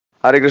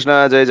Hare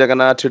Krishna, Jai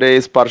Jagannath. Today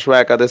is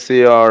Parshva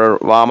Ekadasi or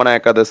Vamana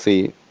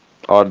Ekadasi,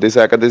 or this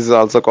Ekadasi is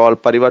also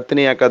called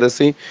Parivartini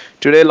Ekadasi.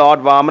 Today, Lord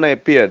Vamana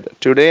appeared.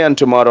 Today and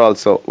tomorrow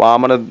also.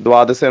 Vamana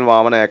Dwadasi and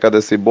Vamana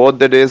Ekadasi. Both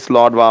the days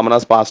Lord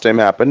Vamana's pastime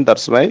happened.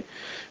 That's why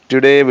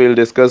today we'll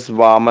discuss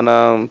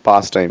Vamana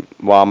pastime,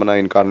 Vamana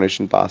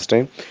incarnation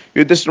pastime.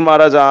 Yudhishthira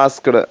Maharaj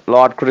asked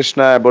Lord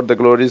Krishna about the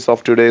glories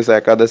of today's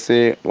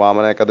Ekadasi,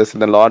 Vamana Ekadasi.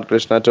 Then Lord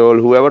Krishna told,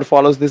 whoever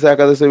follows this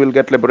Ekadasi will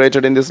get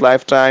liberated in this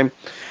lifetime.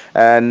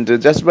 And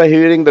just by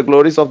hearing the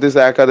glories of this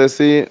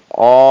Ekadasi,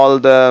 all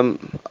the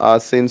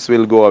sins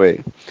will go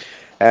away.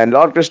 And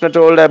Lord Krishna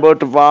told about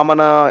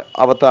Vamana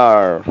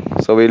avatar.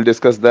 So we'll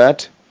discuss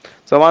that.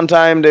 So one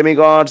time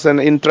demigods and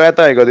in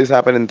Treta Yuga, this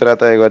happened in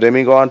Treta Yuga,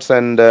 demigods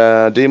and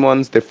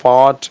demons, they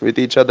fought with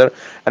each other.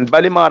 And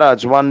Bali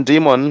Maharaj, one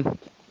demon,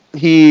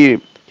 he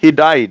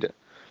died.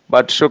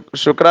 But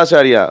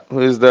Shukracharya, who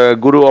is the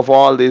guru of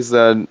all these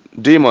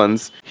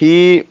demons,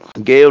 he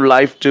gave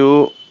life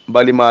to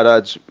Bali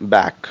Maharaj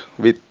back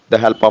with the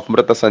help of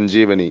Mrita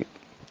Sanjeevani.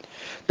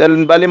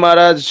 Then Bali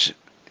Maharaj,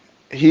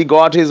 he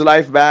got his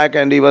life back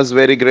and he was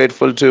very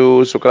grateful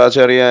to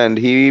Shukracharya, and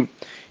he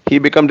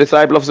became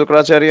disciple of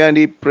Shukracharya, and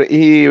he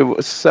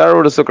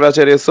served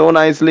Shukracharya so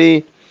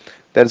nicely.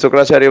 Then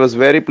Shukracharya was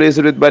very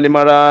pleased with Bali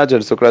Maharaj,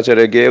 and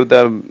Shukracharya gave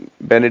the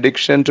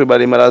benediction to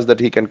Bali Maharaj that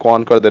he can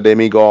conquer the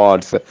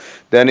demigods.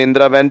 Then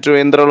Indra went to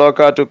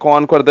Indraloka to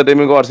conquer the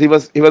demigods. He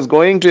was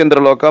going to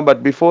Indraloka,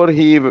 but before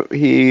he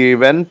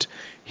went,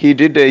 he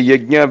did a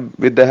yajna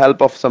with the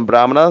help of some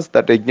brahmanas.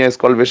 That yajna is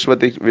called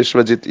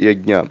Vishwajit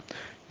yajna.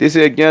 This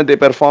yajna they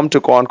performed to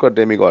conquer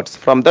demigods.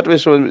 From that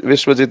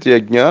Vishwajit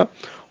yajna,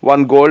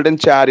 one golden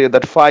chariot,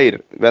 that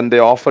fire, when they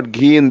offered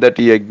ghee in that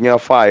yajna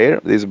fire,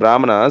 these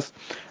brahmanas,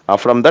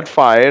 from that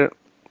fire,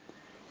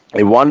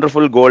 a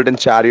wonderful golden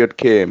chariot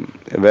came,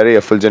 a very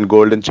effulgent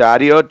golden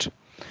chariot,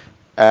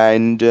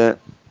 and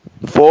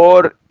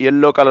four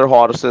yellow color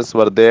horses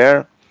were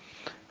there,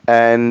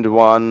 and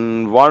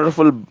one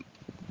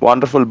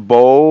wonderful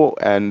bow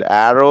and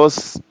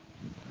arrows.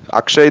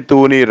 Akshay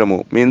Tuni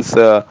Ramu means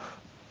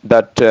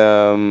that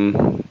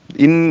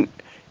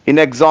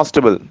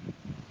inexhaustible,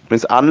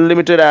 means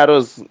unlimited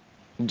arrows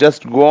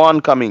just go on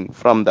coming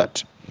from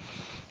that.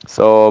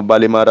 So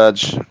Bali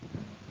Maharaj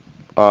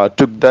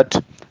took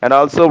that, and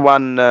also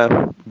one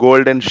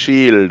golden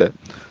shield.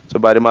 So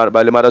Bali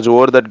Maharaj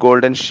wore that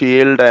golden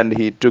shield, and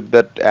he took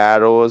that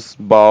arrows,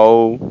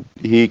 bow.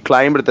 He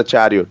climbed the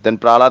chariot. Then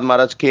Prahlad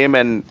Maharaj came,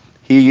 and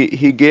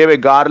he gave a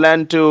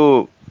garland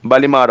to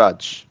Bali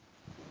Maharaj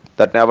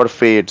that never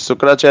fades.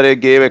 Sukracharya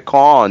gave a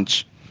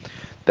conch.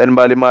 Then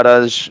Bali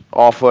Maharaj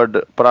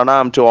offered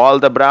pranam to all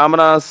the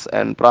brahmanas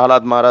and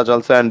Prahlad Maharaj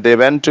also, and they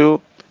went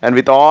to, and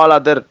with all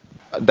other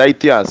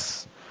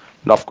daityas.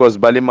 And of course,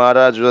 Bali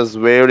Maharaj was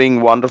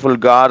wearing wonderful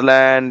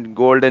garland,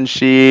 golden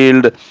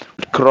shield,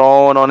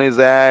 crown on his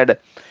head,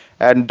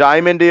 and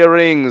diamond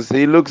earrings.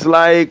 He looks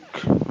like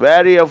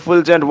very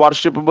effulgent,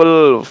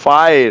 worshipable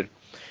fire.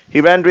 He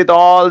went with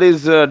all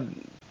these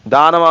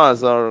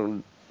Danavas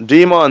or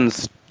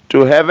demons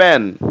to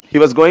heaven. He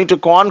was going to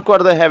conquer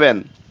the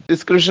heaven.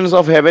 Descriptions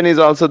of heaven is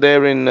also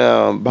there in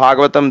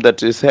Bhagavatam.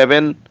 That is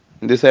heaven.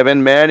 In this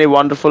heaven, many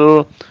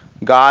wonderful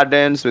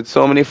gardens with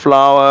so many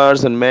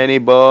flowers and many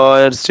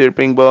birds,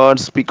 chirping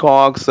birds,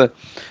 peacocks,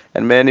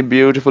 and many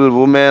beautiful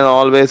women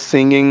always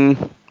singing,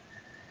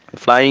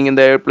 flying in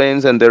the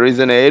airplanes. And there is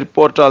an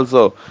airport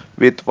also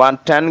with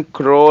 110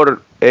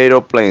 crore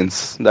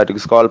aeroplanes that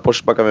is called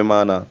Pushpaka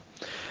Vamana,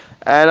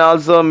 and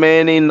also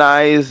many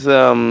nice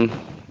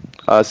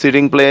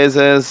sitting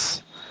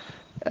places,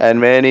 and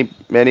many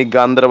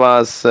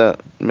Gandharvas,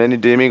 many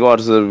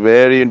demigods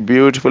very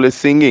beautifully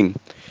singing,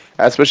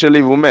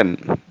 especially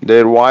women.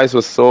 Their voice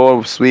was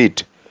so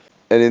sweet.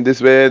 And in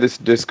this way, this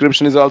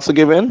description is also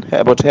given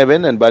about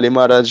heaven. And Bali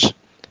Maharaj,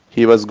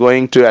 he was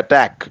going to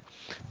attack.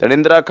 Then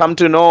Indra come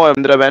to know.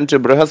 Indra went to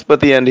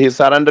Brihaspati and he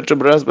surrendered to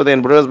Brihaspati.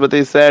 And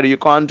Brihaspati said, you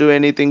can't do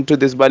anything to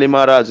this Bali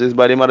Maharaj. This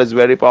Bali Maharaj is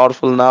very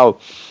powerful now.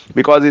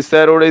 Because he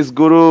served his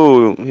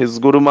Guru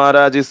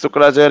Maharaj is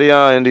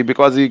Sukracharya. And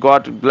because he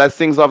got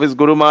blessings of his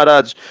Guru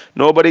Maharaj,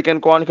 nobody can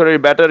conquer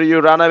it. Better you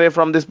run away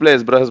from this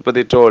place,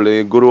 Brihaspati told.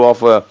 Guru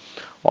of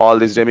all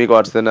these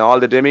demigods. Then all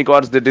the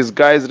demigods, they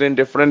disguised in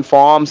different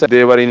forms.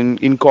 They were in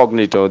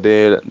incognito.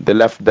 They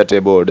left that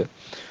abode.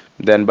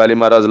 Then Bali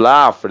Maharaj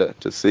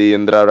laughed to see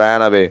Indra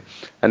ran away.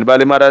 And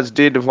Bali Maharaj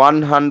did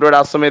 100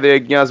 Aswamedha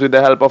yajnas with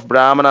the help of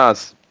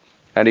Brahmanas.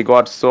 And he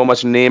got so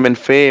much name and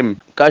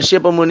fame.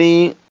 Kashyapa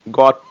Muni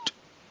got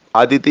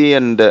Aditi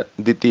and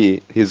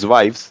Diti, his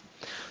wives.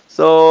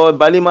 So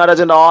Bali Maharaj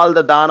and all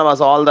the Danavas,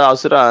 all the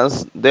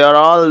Asuras, they are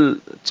all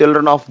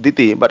children of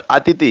Diti. But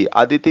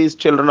Aditi's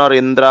children are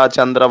Indra,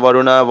 Chandra,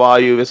 Varuna,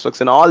 Vayu,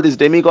 Visvaksana. All these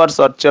demigods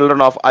are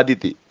children of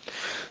Aditi.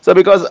 So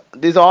because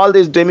all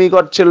these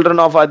demigod children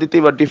of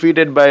Aditi were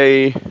defeated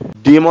by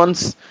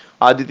demons,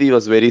 Aditi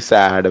was very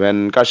sad.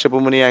 When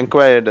Kashyapa Muni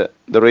inquired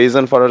the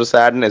reason for her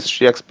sadness,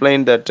 she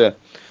explained that,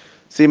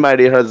 see my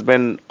dear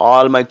husband,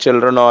 all my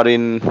children are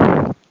in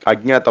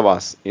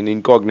Ajnatavas, in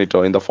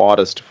incognito, in the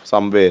forest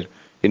somewhere.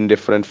 in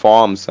different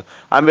forms.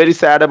 I'm very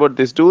sad about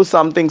this. Do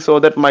something so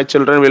that my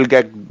children will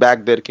get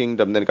back their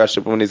kingdom. Then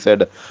Kashyapa Muni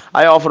said,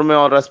 I offer my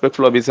all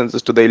respectful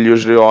obeisances to the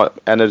illusory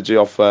energy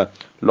of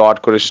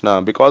Lord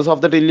Krishna. Because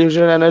of that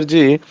illusory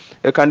energy,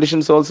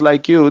 conditioned souls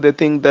like you, they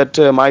think that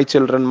my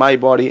children, my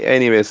body,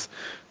 anyways,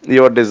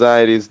 your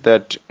desire is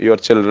that your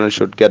children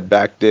should get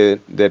back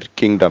their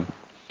kingdom.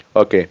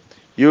 Okay,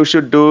 you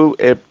should do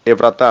a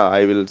vrata,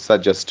 I will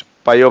suggest.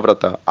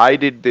 Payovrata. I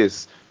did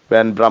this.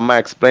 When Brahma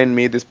explained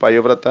me this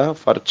Payovrata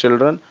for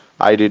children,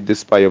 I did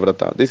this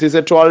Payovrata. This is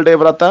a 12-day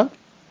vrata.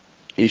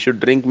 You should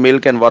drink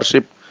milk and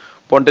worship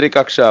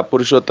Pondarikaksha,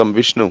 Purushottam,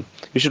 Vishnu.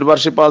 You should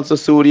worship also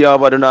Surya,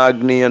 Varuna,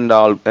 Agni, and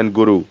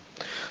Guru.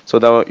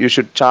 So you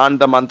should chant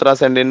the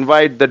mantras and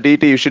invite the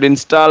deity. You should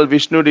install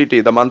Vishnu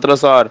deity. The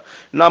mantras are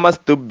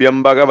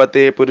Namastubhyam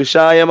Bhagavate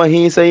Purushaya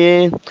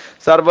Mahisaye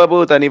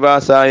Sarvabhuta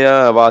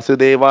Nivasaya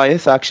Vasudevaya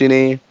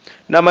Sakshine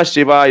Namah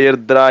Shivaya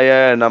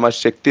Rdraya Namah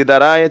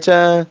Shaktidaraya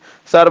Cha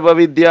Sarva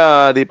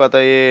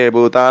Vidyadipataye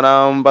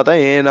Bhutanam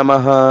Pataye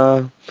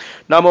Namaha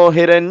Namo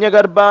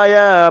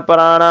Hiranyagarbhaya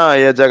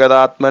Paranaya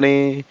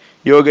Jagadatmane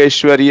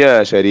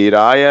Yogeshwarya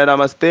Shariraya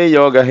Namaste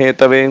Yoga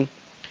Hetave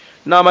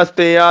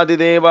Namaste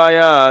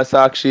Adidevaya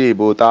Sakshi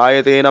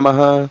Bhutaya Te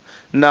Namaha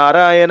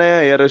Narayana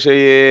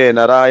Yarushaya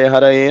Naraya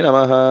Haraye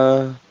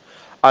Namaha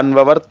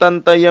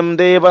Anvavartantayam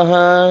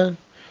Devaha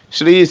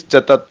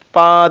Shrischa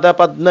Tatpada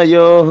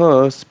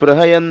Padnayo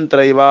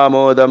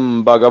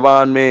Sprahayantraivamodam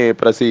Bhagavan Me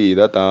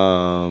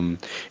Prasidatam.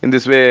 In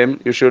this way,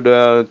 you should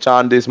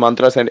chant these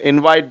mantras and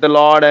invite the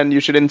Lord, and you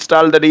should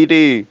install the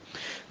deity.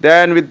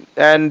 Then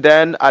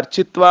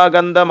Architva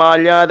Gandha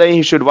Malyada,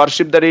 he should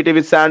worship the deity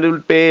with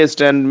sandal paste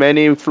and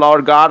many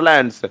flower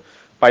garlands.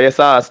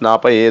 Payasa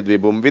Snapayed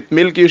Vibhum. With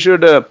milk you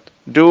should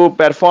do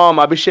perform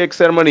Abhishek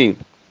ceremony.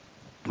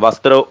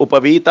 Vastra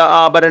Upavita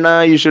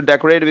Abharana, you should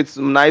decorate with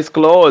nice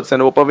clothes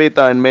and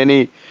Upavita and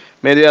many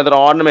other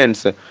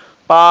ornaments.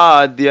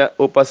 Padya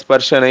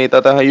Upasparshana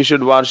Tataha, you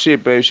should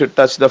worship, you should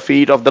touch the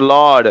feet of the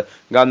Lord.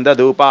 Gandha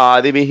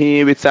Dhupa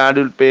Adivihi, with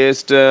sandal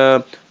paste,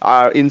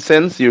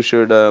 incense, you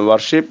should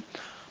worship.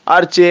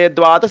 Arche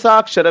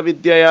Dvatasakshara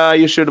Vidyaya,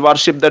 you should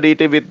worship the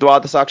deity with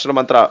Dvatasakshara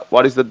mantra.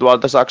 What is the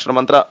Dvatasakshara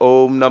mantra?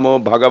 Om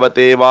Namo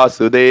Bhagavate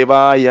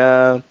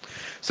Vasudevaya.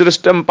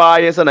 Srishtam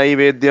Payasa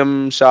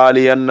Naivedyam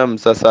Shaliyannam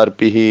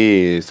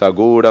Sasarpihi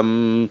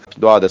Sagudam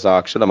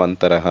Dvadasakshara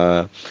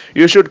Mantaraha.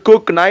 You should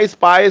cook nice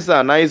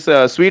payasa, nice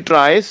sweet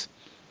rice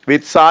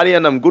with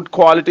Saliyanam, good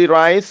quality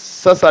rice,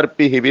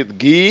 Sasarpihi with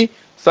ghee,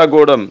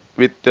 Sagudam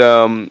with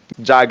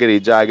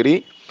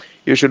jaggery.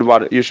 You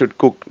should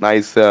cook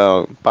nice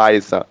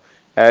payasa.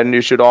 And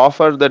you should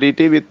offer the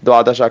deity with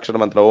Dvadashakshara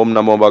mantra. Om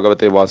Namo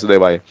Bhagavate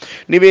Vasudevaya.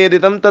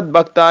 Niveditam Tad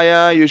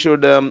Bhaktaya. You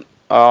should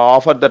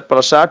offer that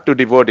prasad to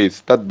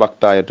devotees. Tad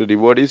Bhaktaya. To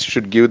devotees, you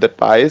should give that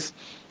pies.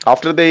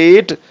 After they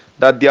eat,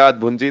 Dadyat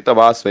Bhunjita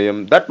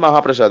Vasvayam. That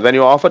Mahaprasad. When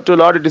you offer to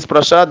Lord, it is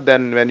prasad.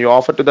 Then when you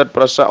offer to that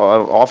prasad,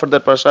 offer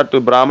that prasad to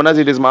Brahmanas,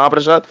 it is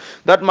Mahaprasad.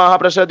 That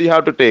Mahaprasad you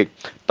have to take.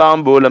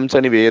 Tambulam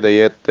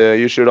Chanivedayat.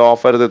 You should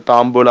offer the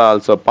Tambula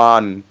also,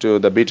 pan, to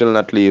the betel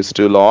nut leaves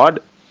to Lord.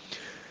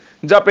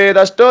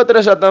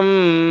 Japedashtotra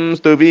Shatam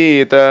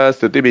Stuvita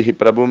Stutibihi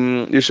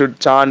Prabhum. You should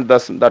chant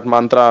that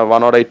mantra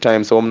 108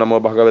 times. Om Namo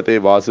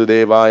Bhagavate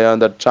Vasudevaya.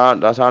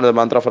 Chant the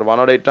mantra for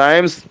 108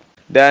 times.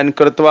 Then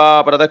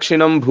Kritva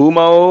Pradakshinam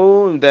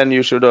Bhumau. Then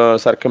you should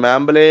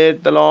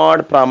circumambulate the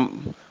Lord.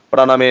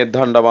 Praname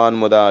Dhandavan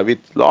Muda. With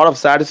lot of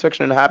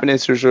satisfaction and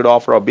happiness, you should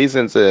offer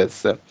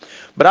obeisances.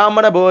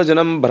 Brahmana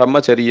Bhojanam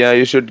Brahmacharya.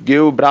 You should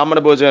give Brahmana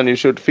Bhojan. You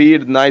should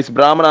feed nice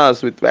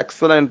Brahmanas with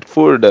excellent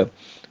food.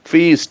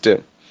 Feast.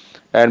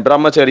 And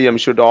brahmacharyam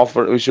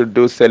we should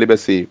do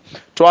celibacy.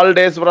 12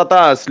 days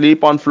vrata,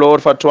 sleep on floor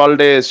for 12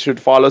 days,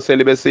 should follow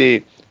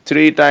celibacy.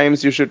 3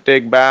 times you should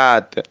take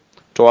bath.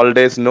 12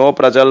 days no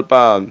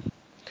prajalpa.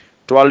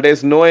 12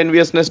 days no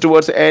enviousness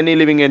towards any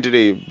living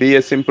entity. Be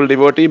a simple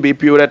devotee, be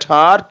pure at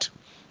heart.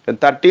 And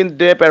 13th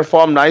day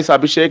perform nice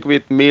abhishek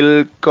with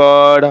milk,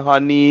 curd,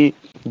 honey,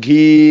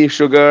 ghee,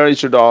 sugar. You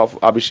should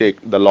abhishek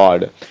the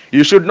Lord.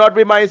 You should not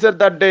be miser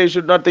that day. You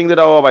should not think that,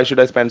 oh, why should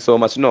I spend so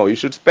much? No, you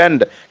should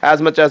spend as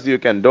much as you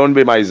can. Don't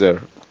be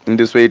miser. In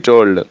this way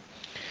told.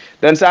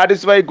 Then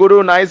satisfy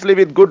Guru nicely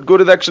with good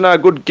Guru Dakshina,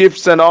 good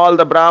gifts, and all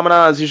the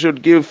Brahmanas. You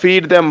should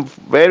feed them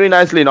very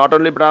nicely. Not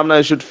only Brahmanas,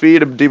 you should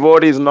feed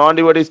devotees,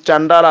 non-devotees,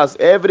 Chandalas.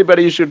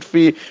 Everybody you should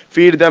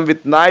feed them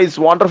with nice,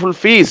 wonderful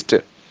feast.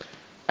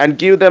 And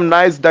give them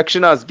nice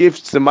dakshinas,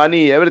 gifts,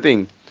 money,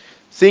 everything.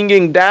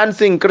 Singing,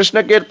 dancing,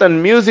 Krishna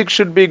Kirtan, music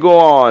should be go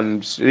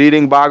on.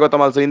 Reading Bhagavatam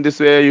also. In this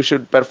way, you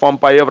should perform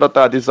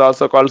Payavrata. This is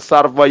also called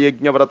Sarva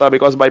Yajna Vrata,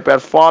 because by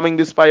performing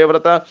this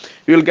Payavrata,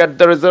 you will get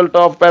the result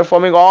of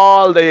performing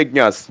all the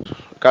yajnas.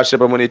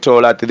 Kashyapa Muni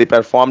told Atiti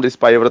performed this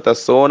Payavrata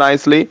so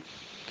nicely.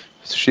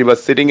 She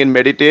was sitting in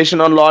meditation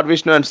on Lord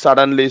Vishnu, and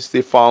suddenly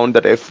she found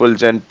that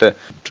effulgent,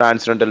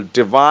 transcendental,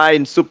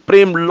 divine,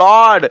 supreme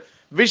Lord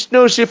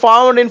Vishnu she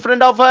found in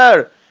front of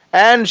her.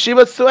 And she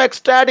was so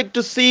ecstatic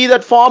to see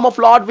that form of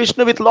Lord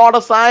Vishnu with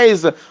lotus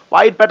eyes,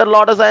 white petal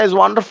lotus eyes,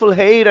 wonderful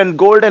hair and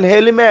golden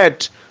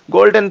helmet,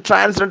 golden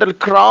transcendental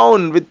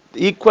crown with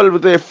equal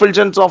with the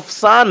effulgence of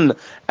sun,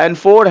 and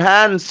four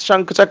hands,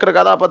 Shankh Chakra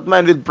Gada Padma,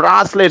 and with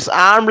bracelets,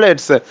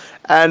 armlets,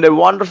 and a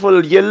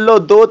wonderful yellow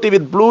dhoti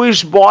with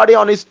bluish body.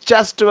 On his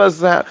chest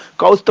was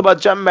Kaustubha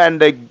gem,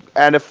 and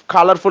a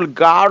colorful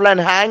garland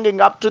hanging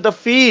up to the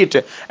feet.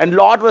 And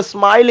Lord was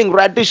smiling,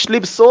 reddish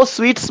lips, so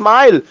sweet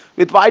smile,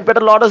 with white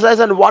petal lotus eyes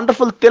and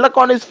wonderful tilak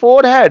on his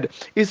forehead.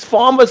 His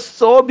form was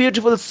so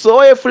beautiful, so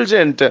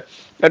effulgent,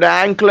 and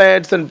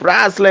anklets and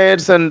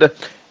bracelets and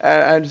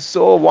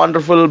so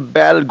wonderful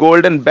belt,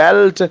 golden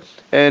belt,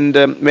 and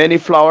many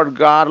flower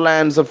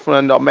garlands of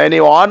and many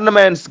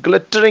ornaments,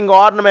 glittering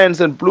ornaments,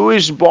 and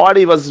bluish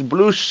body was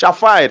blue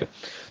sapphire.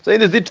 So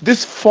in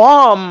this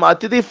form,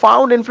 Atiti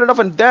found in front of,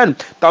 and then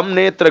tam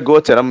netra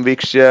gocharam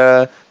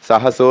vikshya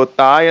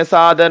sahasotaya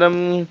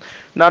sadaram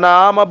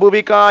nanama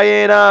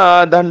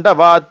bhuvikayena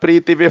dandavat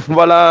priti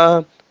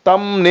vihvala.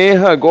 Tam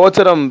neha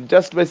gocharam,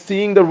 just by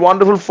seeing the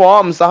wonderful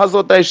form,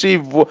 Sahasotaya,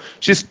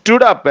 she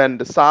stood up, and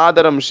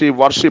Sadaram, she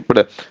worshipped.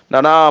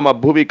 Nanama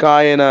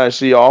Bhuvikayena,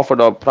 she offered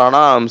up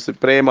pranams,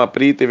 prema,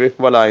 priti,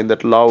 vihvala, in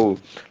that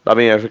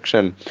loving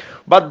affection.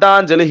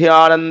 Baddhanjali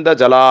Ananda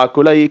Jala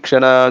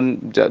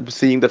Kulaikshana,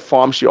 seeing that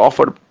form, she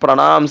offered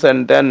pranams,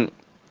 and then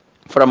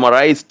from her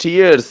eyes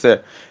tears,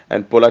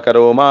 and pulaka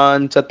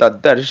romancha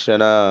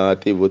taddarshana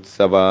ati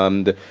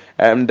utsavam,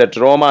 and that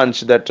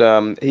romanch that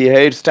he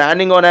had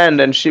standing on end,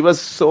 and she was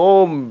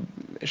so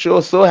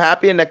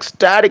happy and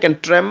ecstatic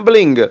and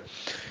trembling.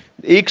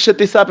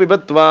 Ikshati sa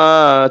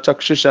pibatva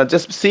chakshusha,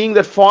 just seeing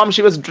that form,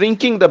 she was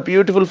drinking the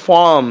beautiful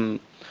form,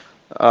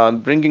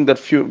 bringing that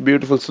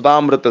beautiful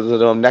Sudamrita,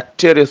 the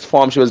nectareous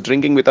form, she was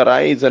drinking with her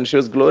eyes, and she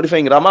was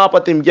glorifying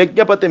Ramapatim,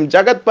 Yajnapatim,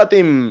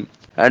 Jagatpatim.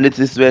 And it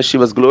is where she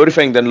was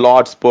glorifying. Then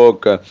Lord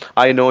spoke,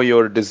 I know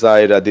your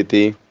desire,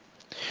 Aditi.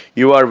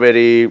 You are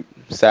very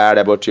sad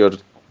about your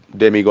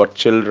demigod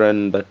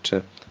children,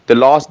 that they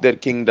lost their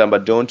kingdom,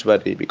 but don't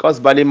worry,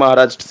 because Bali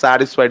Maharaj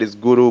satisfied his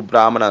guru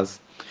Brahmanas.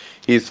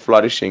 He is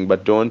flourishing,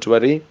 but don't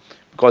worry,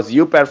 because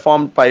you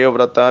performed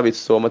Payovrata with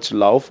so much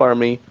love for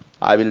me,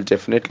 I will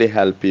definitely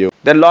help you.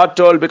 Then Lord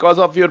told, because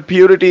of your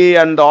purity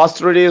and the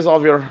austerities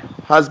of your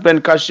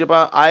husband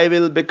Kashyapa, I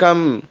will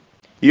become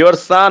your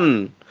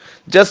son.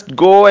 Just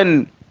go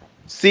and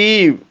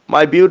see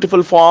my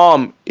beautiful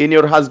form in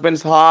your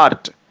husband's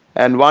heart,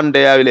 and one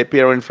day I will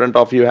appear in front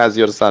of you as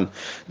your son.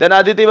 Then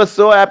Aditi was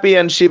so happy,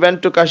 and she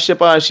went to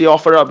Kashyapa, she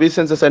offered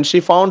obeisances, and she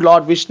found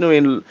Lord Vishnu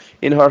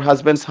in her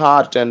husband's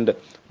heart, and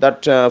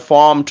that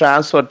form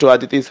transferred to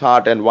Aditi's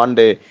heart, and one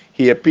day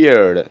he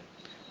appeared.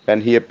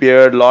 When he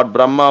appeared, Lord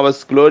Brahma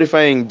was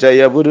glorifying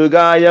Jaya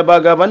Burugaya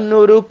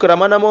Bhagavanuru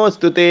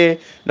Kramanamostute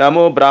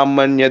Namo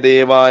Brahmanya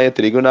Devaya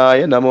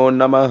Trigunaya Namo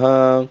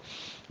Namaha.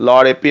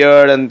 Lord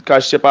appeared, and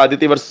Kashyapa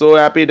Aditi were so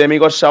happy,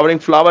 demigod showering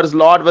flowers.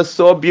 Lord was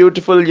so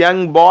beautiful,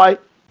 young boy,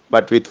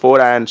 but with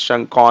four hands,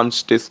 Shank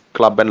conch, disc,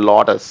 club, and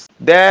lotus.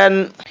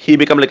 Then he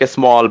became like a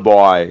small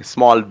boy,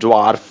 small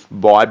dwarf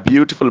boy,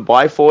 beautiful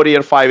boy,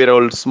 4-year,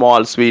 5-year-old,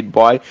 small, sweet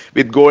boy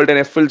with golden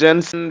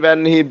effulgence. And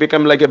when he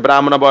became like a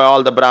Brahmana boy,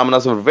 all the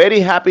Brahmanas were very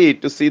happy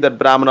to see that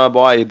Brahmana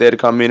boy, their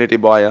community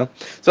boy.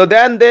 So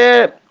then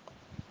they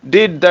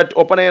did that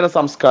Upanayana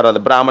Samskara, the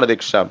Brahmana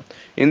Diksha.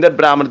 In that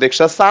Brahmana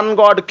Diksha, sun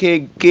god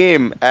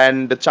came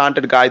and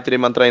chanted Gayatri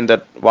Mantra in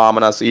that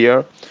Vamana's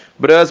ear.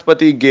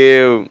 Brihaspati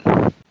gave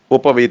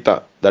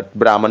Upavita, that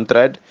Brahman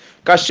thread.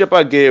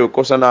 Kashyapa gave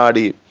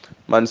Kusanadi,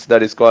 once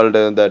that is called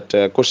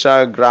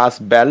Kusha grass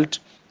belt.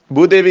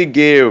 Bhudevi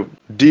gave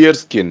deer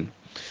skin.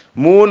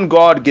 Moon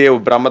god gave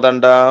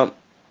Brahmadanda.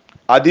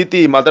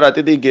 Aditi, Mother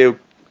Aditi gave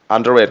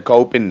underwear,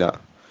 Kaupinna.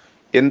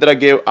 Indra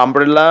gave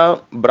umbrella,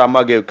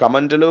 Brahma gave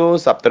Kamandalu,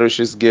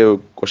 Saptarishis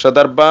gave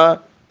Kushadarba,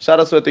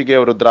 Saraswati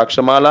gave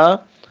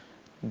Rudrakshamala,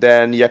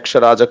 then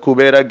Yaksharaja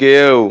Kubera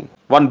gave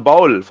one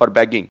bowl for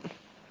begging.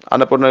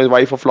 Annapurna is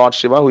wife of Lord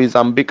Shiva, who is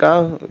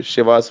Ambika,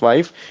 Shiva's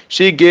wife.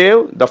 She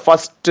gave the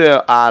first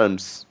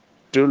alms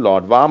to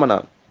Lord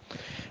Vamana.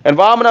 And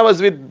Vamana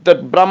was with the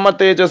Brahma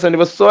Tejas, and he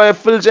was so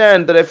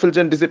effulgent. The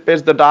effulgent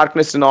dissipates the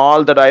darkness in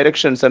all the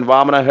directions. And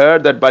Vamana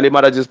heard that Bali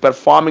Maharaj is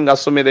performing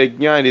Aswamedha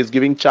Yajna, and he is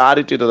giving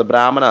charity to the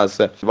Brahmanas.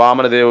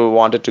 Vamana Deva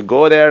wanted to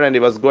go there, and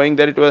he was going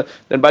there.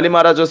 Then Bali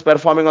Maharaj was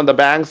performing on the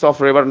banks of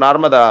river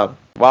Narmada.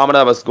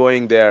 Vamana was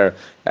going there,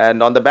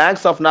 and on the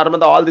banks of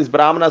Narmada, all these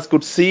Brahmanas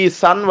could see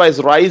sun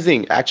was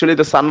rising. Actually,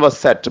 the sun was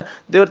set.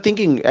 They were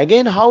thinking,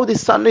 again, how the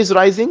sun is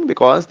rising?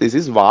 Because this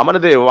is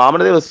Vamana Deva. Vamana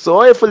Deva was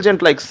so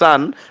effulgent like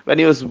sun. When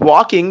he was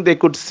walking, they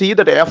could see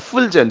that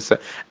effulgence,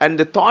 and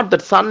they thought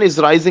that sun is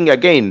rising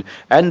again.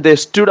 And they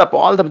stood up,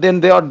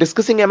 then they are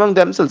discussing among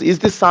themselves, is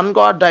this sun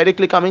god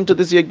directly coming to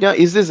this yajna?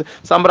 Is this,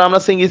 some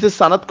Brahmanas saying, is this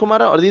Sanat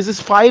Kumara, or is this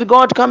fire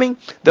god coming?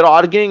 They're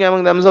arguing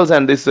among themselves,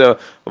 and this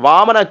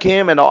Vamana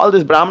came, and all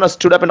these Brahmanas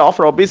stood up and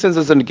offered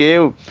obeisances and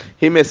gave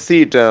him a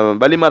seat.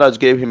 Bali Maharaj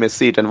gave him a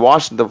seat and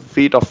washed the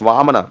feet of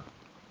Vamana.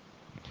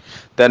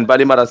 Then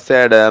Balimara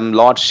said,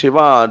 Lord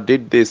Shiva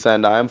did this,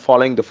 and I am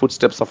following the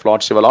footsteps of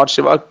Lord Shiva. Lord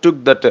Shiva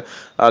took that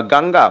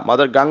Ganga,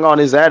 Mother Ganga, on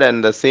his head,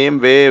 and the same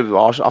way,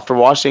 after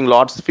washing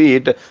Lord's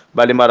feet,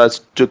 Balimara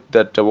took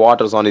that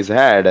waters on his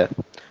head.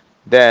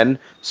 Then,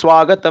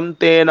 Swagatam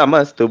te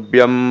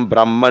namastubhyam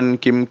Brahman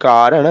kim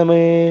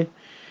karaname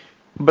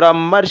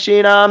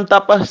Brahmarshinaam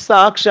tapah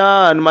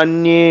sakshan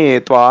manye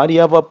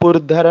tvarya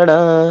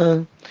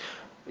vapurdharana.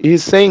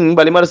 He's saying,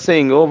 Balimar is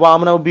saying, oh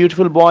Vamana,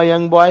 beautiful boy,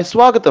 young boy,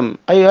 Swagatam,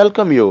 I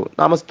welcome you.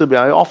 Namastubhya,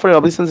 I offer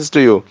obeisances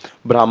to you.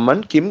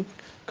 Brahman, Kim,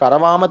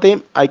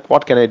 Karavamate,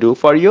 what can I do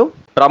for you?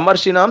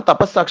 Brahmarshinam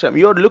Tapasaksham.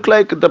 You look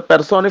like the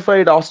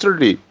personified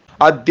austerity.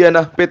 Adya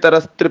na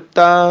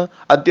Pitarastripta.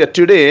 Adya,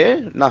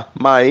 today,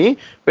 my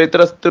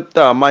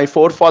Pitarastripta, my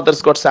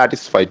forefathers got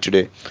satisfied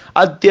today.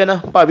 Adya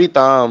na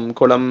Pavitam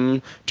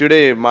Kulam.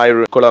 Today, my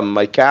Kulam,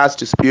 my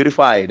caste is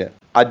purified.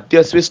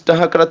 Adya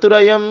Svistaha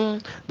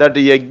Kraturayam. That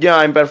yajna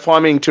I'm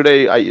performing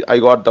today, I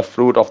got the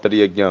fruit of the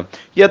yajna.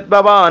 Yat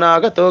Baba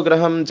Anagato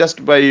Graham,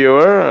 just by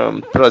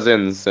your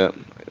presence,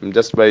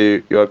 just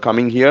by your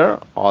coming here,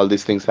 all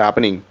these things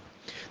happening.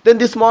 Then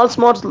the small,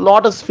 small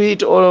lotus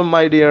feet, oh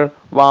my dear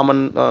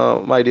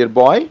Vaman, my dear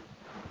boy,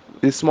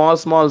 these small,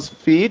 small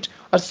feet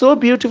are so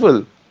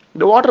beautiful.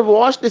 The water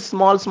washed these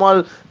small,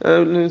 small,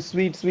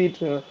 sweet,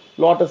 sweet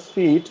lotus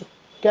feet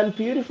can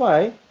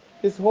purify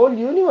this whole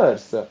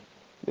universe.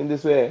 In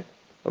this way,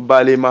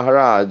 Bali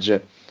Maharaj,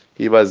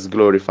 he was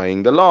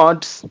glorifying the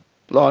Lord.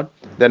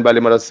 Then Bali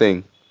Maharaj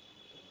saying,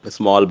 a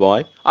small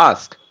boy,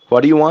 ask,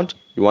 what do you want?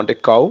 You want a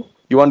cow?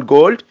 You want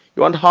gold?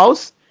 You want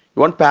house?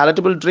 You want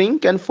palatable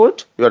drink and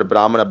food? You are a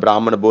Brahmana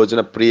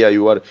Bhojana Priya.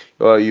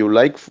 You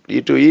like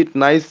to eat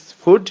nice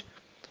food?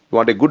 You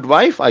want a good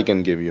wife? I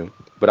can give you.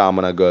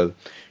 Brahmana girl.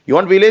 You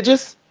want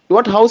villages? You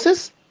want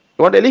houses?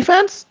 You want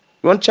elephants?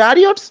 You want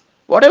chariots?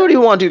 Whatever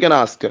you want, you can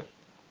ask.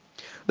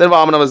 Then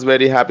Vamana was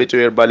very happy to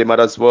hear Bali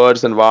Maharaj's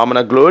words, and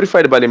Vamana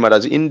glorified Bali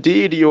Maharaj.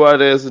 Indeed, you are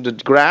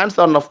the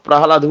grandson of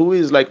Prahalad, who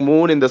is like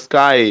moon in the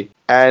sky.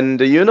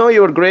 And you know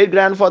your great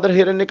grandfather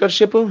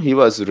Hiranyakashipu? He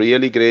was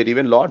really great.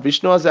 Even Lord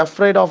Vishnu was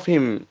afraid of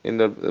him, in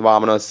the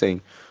Vamana was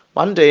saying.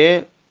 One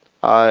day,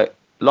 uh,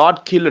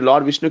 Lord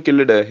Vishnu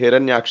killed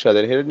Hiranyaksha.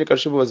 Then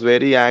Hiranyakashipu was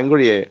very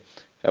angry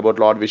about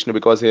Lord Vishnu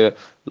because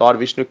Lord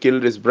Vishnu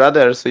killed his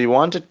brother. So he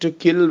wanted to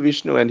kill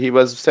Vishnu, and he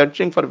was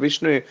searching for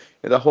Vishnu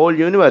in the whole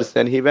universe.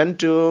 And he went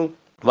to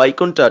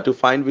Vaikunta to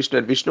find Vishnu,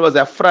 and Vishnu was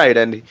afraid,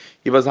 and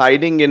he was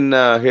hiding in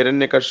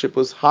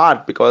Hiranyakashipu's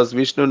heart, because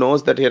Vishnu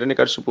knows that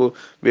Hiranyakashipu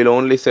will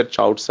only search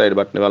outside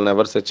but will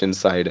never search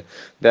inside.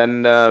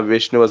 Then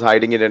Vishnu was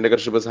hiding in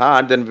Hiranyakashipu's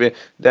heart. Then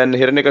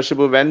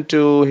Hiranyakashipu went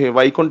to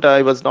Vaikunta.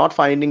 He was not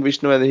finding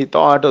Vishnu, and he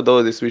thought, oh,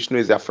 though this Vishnu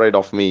is afraid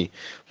of me.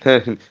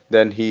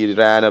 Then he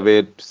ran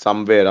away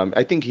somewhere.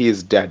 I think he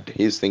is dead.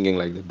 He is thinking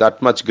like that.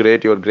 That much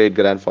great, your great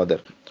grandfather.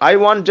 I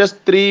want just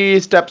 3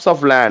 steps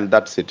of land.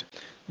 That's it.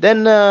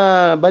 Then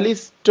Bali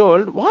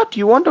told, what?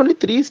 You want only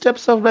 3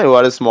 steps of land? You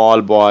are a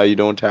small boy. You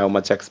don't have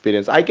much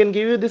experience. I can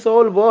give you this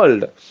whole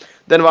world.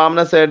 Then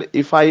Vamana said,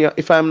 if I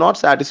am not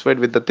satisfied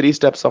with the 3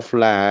 steps of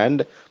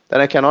land, then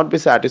I cannot be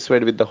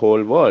satisfied with the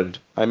whole world.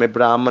 I'm a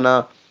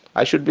Brahmana.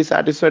 I should be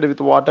satisfied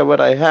with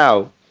whatever I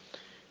have.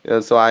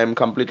 So I am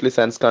completely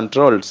sense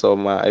controlled. So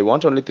I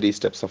want only 3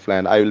 steps of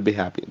land. I will be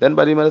happy. Then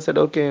Balimara said,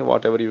 okay,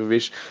 whatever you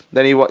wish.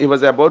 Then he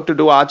was about to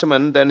do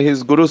Achaman. Then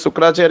his Guru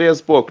Sukracharya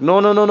spoke.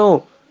 No, no, no,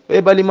 no. Hey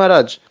Bali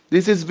Maharaj,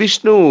 this is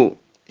Vishnu.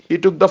 He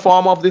took the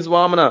form of this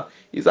Vamana.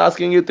 He's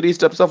asking you 3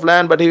 steps of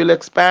land, but he will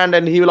expand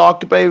and he will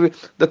occupy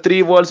the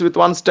 3 worlds with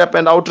 1 step,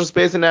 and outer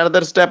space in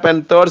another step,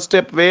 and third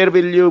step, where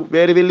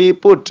will he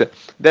put?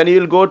 Then you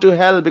will go to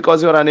hell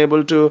because you are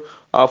unable to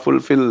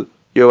fulfill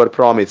your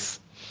promise.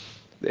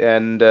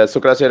 And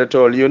Sukracharya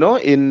told,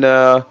 in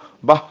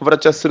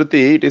Bahvracha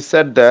Sruti, it is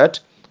said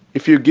that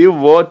if you give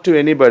word to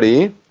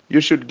anybody,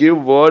 you should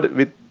give word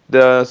with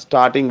the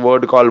starting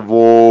word called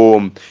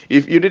Om.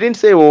 If you didn't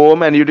say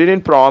Om and you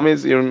didn't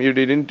promise, you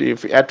didn't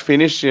if at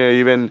finish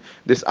even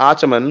this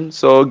Achaman,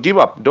 so give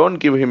up. Don't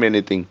give him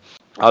anything.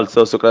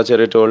 Also,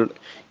 Sukracharya told,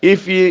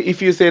 if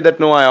you say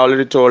that no, I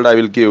already told I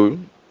will give,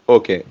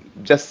 okay,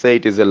 just say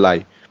it is a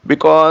lie.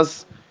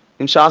 Because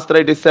in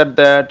Shastra it is said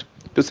that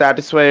to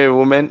satisfy a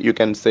woman you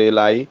can say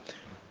lie.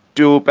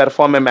 To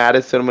perform a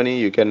marriage ceremony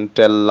you can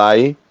tell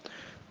lie.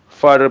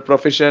 For a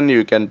profession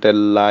you can tell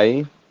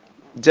lie.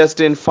 Just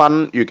in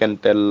fun you can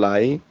tell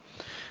lie.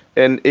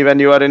 And even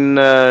you are in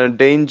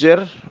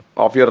danger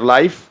of your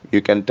life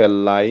you can tell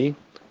lie.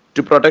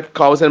 To protect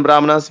cows and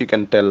brahmanas you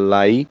can tell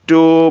lie.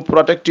 To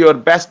protect your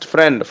best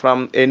friend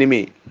from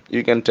enemy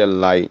you can tell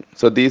lie.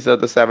 So these are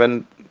the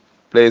 7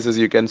 places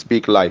you can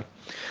speak lie.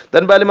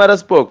 Then Balimara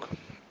spoke,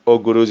 oh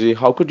Guruji,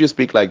 how could you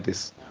speak like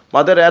this?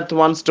 Mother Earth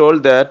once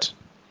told that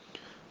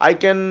I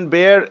can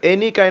bear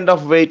any kind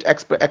of weight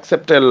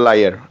except a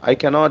liar. I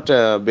cannot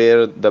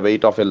bear the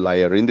weight of a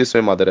liar. In this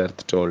way, Mother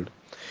Earth told.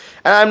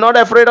 And I'm not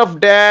afraid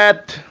of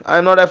death.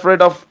 I'm not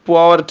afraid of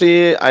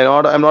poverty.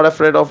 I'm not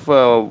afraid of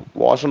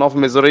ocean of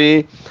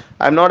misery.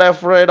 I'm not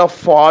afraid of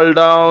fall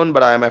down,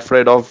 but I'm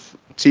afraid of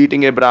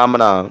cheating a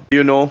Brahmana.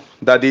 You know,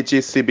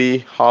 Dadichi Sibi,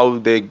 how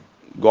they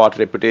got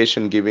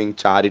reputation giving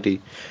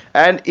charity.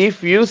 And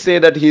if you say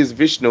that he is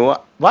Vishnu,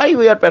 why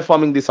we are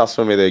performing this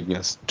Aswamedha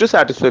Yajnas? To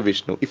satisfy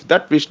Vishnu. If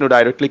that Vishnu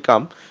directly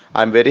come,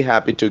 I'm very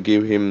happy to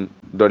give him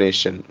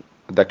donation,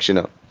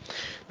 Dakshina.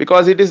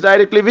 Because it is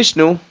directly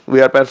Vishnu,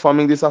 we are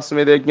performing this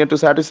Aswamedha Yajna to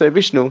satisfy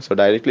Vishnu. So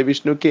directly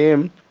Vishnu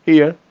came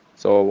here.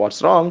 So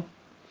what's wrong?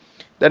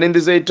 Then in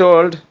this he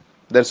told,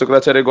 then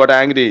Sukracharya got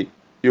angry.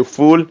 You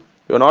fool,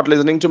 you're not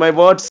listening to my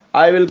words.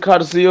 I will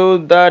curse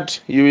you that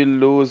you will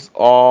lose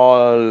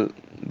all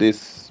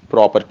this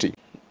property.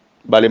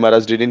 Bali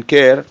Maharaj didn't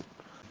care.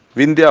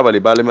 Vindhyavali,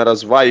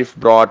 Balimara's wife,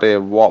 brought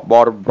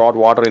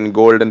water in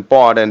golden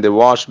pot and they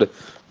washed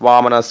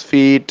Vamana's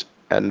feet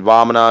and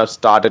Vamana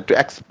started to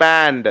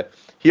expand.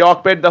 He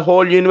occupied the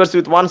whole universe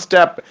with one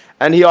step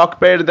and he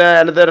occupied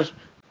the another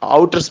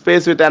outer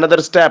space with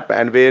another step.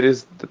 And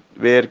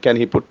where can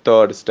he put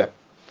third step?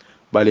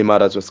 Bali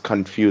Maharaj was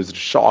confused,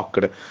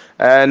 shocked.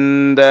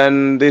 And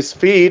then this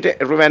feet,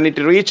 when it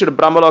reached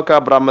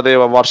Brahmaloka,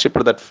 Brahmadeva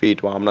worshipped that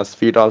feet, Vamana's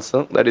feet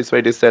also. That is why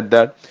it is said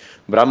that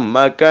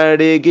Brahma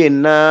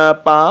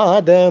Kadigina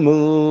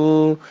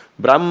Padamu,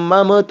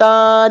 Brahma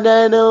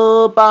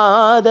Mutananu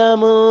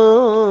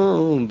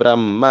Padamu,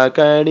 Brahma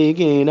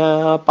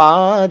Kadigina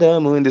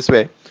Padamu. In this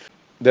way.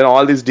 Then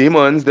all these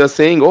demons, they're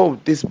saying, oh,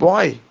 this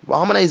boy,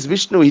 Vamana is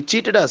Vishnu, he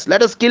cheated us,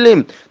 let us kill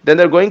him. Then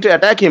they're going to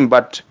attack him,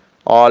 but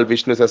all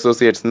Vishnu's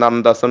associates,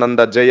 Nanda,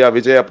 Sunanda, Jaya,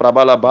 Vijaya,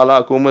 Prabala,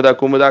 Bala,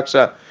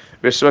 Kumudaksha,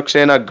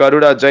 Vishwakshena,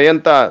 Garuda,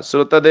 Jayanta,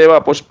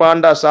 Srutadeva,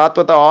 Pushpanda,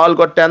 Satvata, all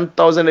got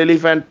 10,000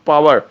 elephant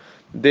power.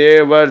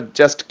 They were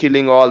just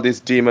killing all these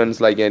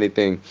demons like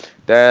anything.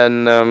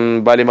 Then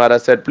Bali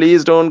Maharaj said,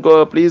 please don't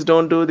go, please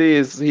don't do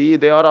this.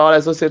 They are all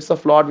associates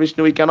of Lord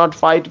Vishnu. We cannot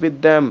fight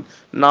with them.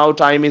 Now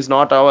time is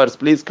not ours.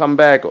 Please come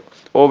back.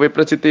 O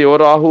Viprachiti, O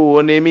Rahu,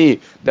 O Nemi.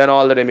 Then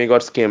all the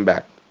demigods came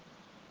back.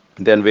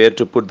 Then where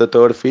to put the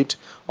third feet?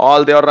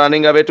 All they are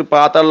running away to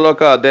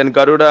Pataloka. Then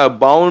Garuda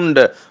bound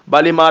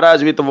Bali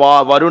Maharaj with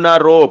Varuna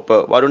rope,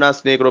 Varuna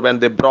snake rope,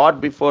 and they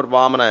brought before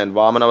Vamana. And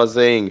Vamana was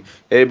saying,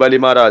 hey Bali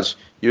Maharaj,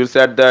 you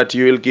said that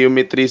you will give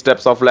me 3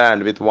 steps of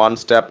land. With one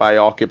step, I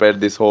occupied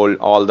this whole,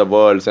 all the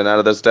worlds, and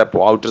another step,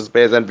 outer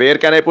space. And where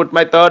can I put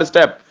my third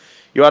step?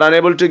 You are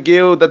unable to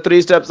give the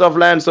 3 steps of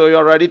land, so you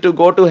are ready to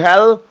go to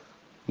hell?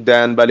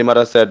 Then Bali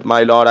Maharaj said,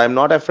 my lord, I am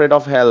not afraid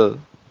of hell.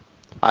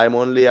 I am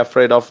only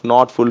afraid of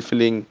not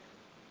fulfilling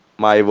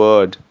my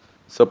word.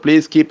 So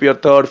please keep your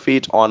third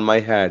feet on my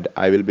head.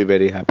 I will be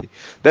very happy.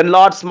 Then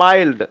Lord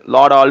smiled.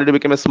 Lord already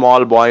became a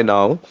small boy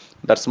now.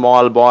 That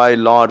small boy,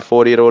 Lord,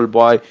 4-year-old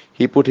boy,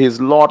 he put his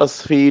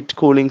lotus feet,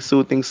 cooling,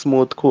 soothing,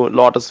 smooth, cool,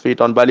 lotus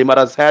feet on Bali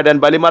Maharaj's head, and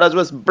Bali Maharaj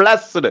was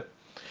blessed.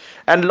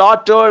 And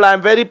Lord told, I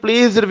am very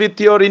pleased with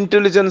your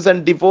intelligence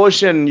and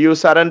devotion. You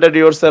surrendered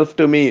yourself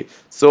to me.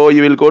 So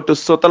you will go to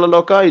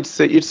Sotalaloka.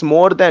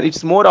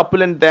 It's more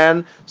opulent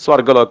than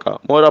Swargaloka,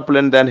 more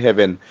opulent than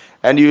heaven.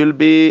 And you will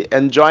be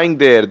enjoying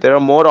there. There are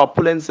more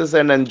opulences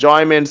and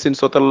enjoyments in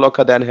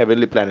Sotalaloka than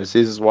heavenly planets.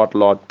 This is what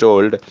Lord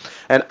told.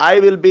 And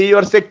I will be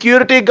your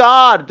security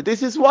guard.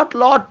 This is what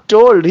Lord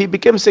told. He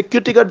became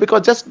security guard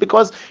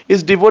because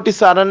his devotee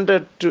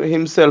surrendered to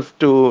himself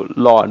to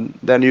Lord.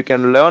 Then you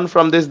can learn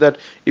from this that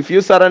if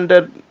you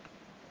surrender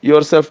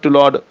yourself to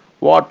Lord,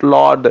 what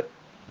Lord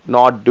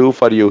not do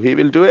for you? He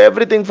will do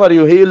everything for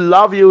you. He will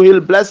love you. He will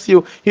bless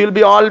you. He will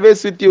be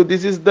always with you.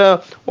 This is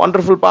the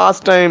wonderful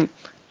pastime,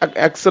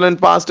 excellent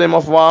pastime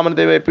of Vamana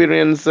Deva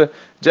appearance.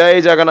 Jai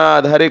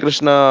Jagannath, Hare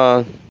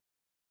Krishna.